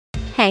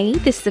Hey,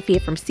 this is Sophia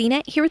from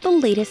CNET here with the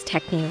latest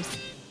tech news.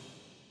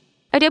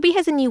 Adobe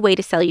has a new way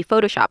to sell you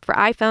Photoshop for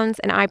iPhones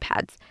and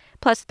iPads,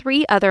 plus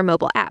 3 other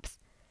mobile apps.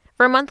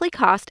 For a monthly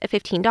cost of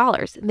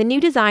 $15, the new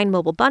design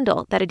mobile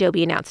bundle that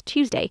Adobe announced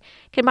Tuesday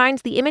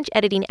combines the image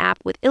editing app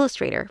with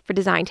Illustrator for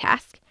design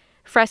tasks,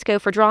 Fresco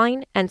for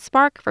drawing, and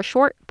Spark for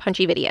short,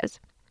 punchy videos.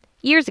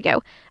 Years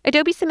ago,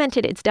 Adobe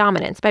cemented its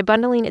dominance by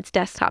bundling its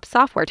desktop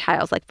software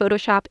tiles like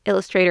Photoshop,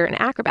 Illustrator, and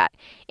Acrobat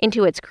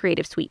into its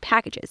Creative Suite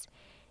packages.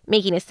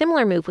 Making a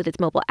similar move with its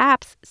mobile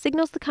apps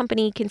signals the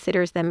company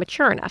considers them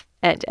mature enough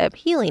and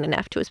appealing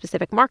enough to a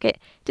specific market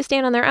to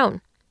stand on their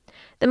own.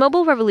 The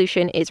mobile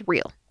revolution is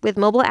real, with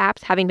mobile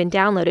apps having been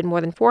downloaded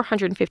more than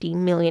 450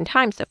 million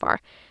times so far,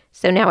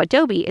 so now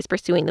Adobe is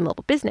pursuing the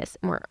mobile business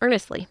more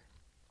earnestly.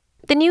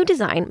 The new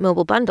design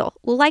mobile bundle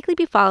will likely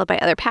be followed by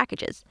other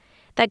packages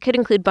that could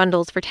include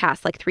bundles for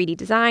tasks like 3D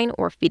design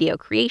or video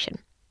creation.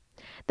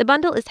 The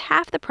bundle is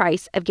half the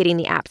price of getting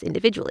the apps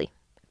individually.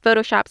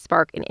 Photoshop,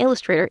 Spark, and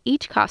Illustrator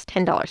each cost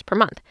 $10 per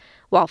month,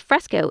 while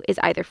Fresco is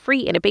either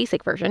free in a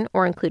basic version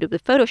or included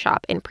with Photoshop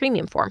in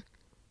premium form.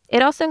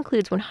 It also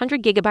includes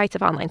 100 gigabytes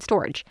of online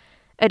storage,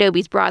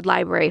 Adobe's broad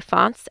library of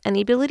fonts, and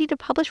the ability to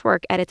publish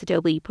work at its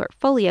Adobe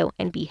Portfolio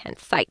and Behance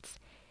sites.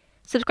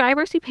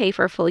 Subscribers who pay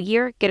for a full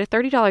year get a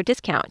 $30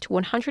 discount to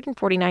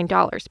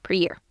 $149 per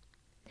year.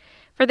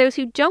 For those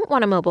who don't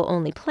want a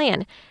mobile-only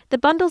plan, the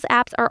bundle's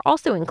apps are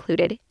also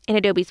included in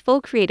Adobe's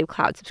full Creative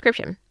Cloud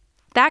subscription.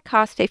 That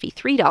costs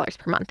 $53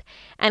 per month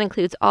and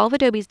includes all of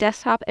Adobe's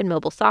desktop and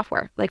mobile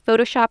software like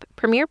Photoshop,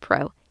 Premiere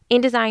Pro,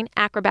 InDesign,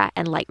 Acrobat,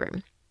 and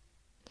Lightroom.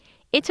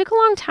 It took a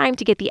long time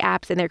to get the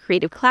apps and their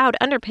Creative Cloud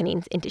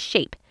underpinnings into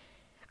shape.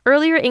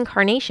 Earlier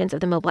incarnations of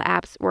the mobile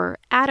apps were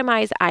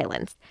atomized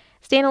islands,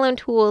 standalone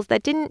tools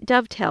that didn't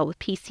dovetail with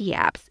PC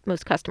apps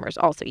most customers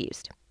also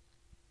used.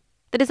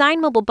 The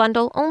Design Mobile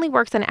Bundle only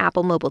works on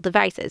Apple mobile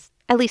devices,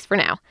 at least for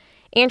now.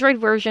 Android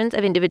versions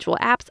of individual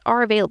apps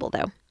are available,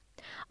 though.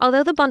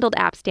 Although the bundled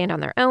apps stand on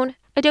their own,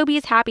 Adobe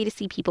is happy to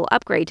see people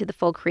upgrade to the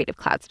full Creative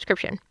Cloud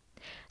subscription.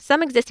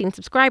 Some existing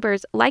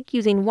subscribers like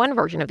using one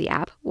version of the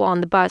app while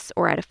on the bus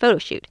or at a photo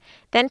shoot,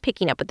 then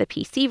picking up with the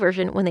PC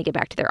version when they get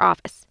back to their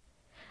office.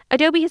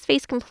 Adobe has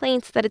faced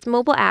complaints that its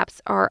mobile apps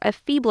are a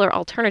feebler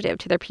alternative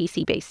to their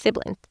PC-based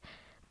siblings,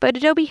 but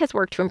Adobe has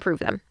worked to improve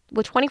them,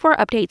 with 24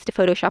 updates to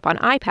Photoshop on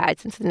iPad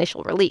since its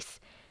initial release.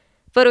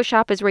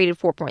 Photoshop is rated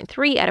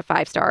 4.3 out of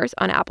 5 stars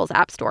on Apple's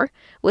App Store,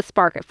 with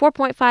Spark at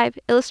 4.5,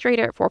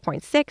 Illustrator at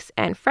 4.6,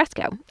 and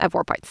Fresco at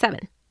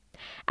 4.7.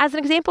 As an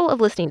example of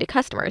listening to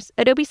customers,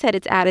 Adobe said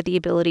it's added the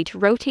ability to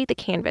rotate the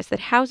canvas that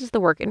houses the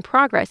work in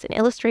progress in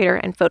Illustrator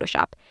and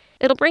Photoshop.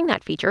 It'll bring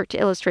that feature to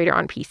Illustrator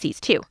on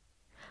PCs too.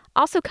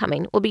 Also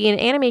coming will be an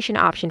animation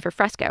option for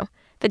Fresco,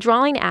 the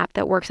drawing app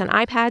that works on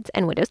iPads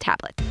and Windows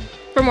tablets.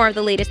 For more of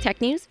the latest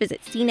tech news,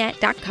 visit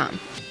cnet.com.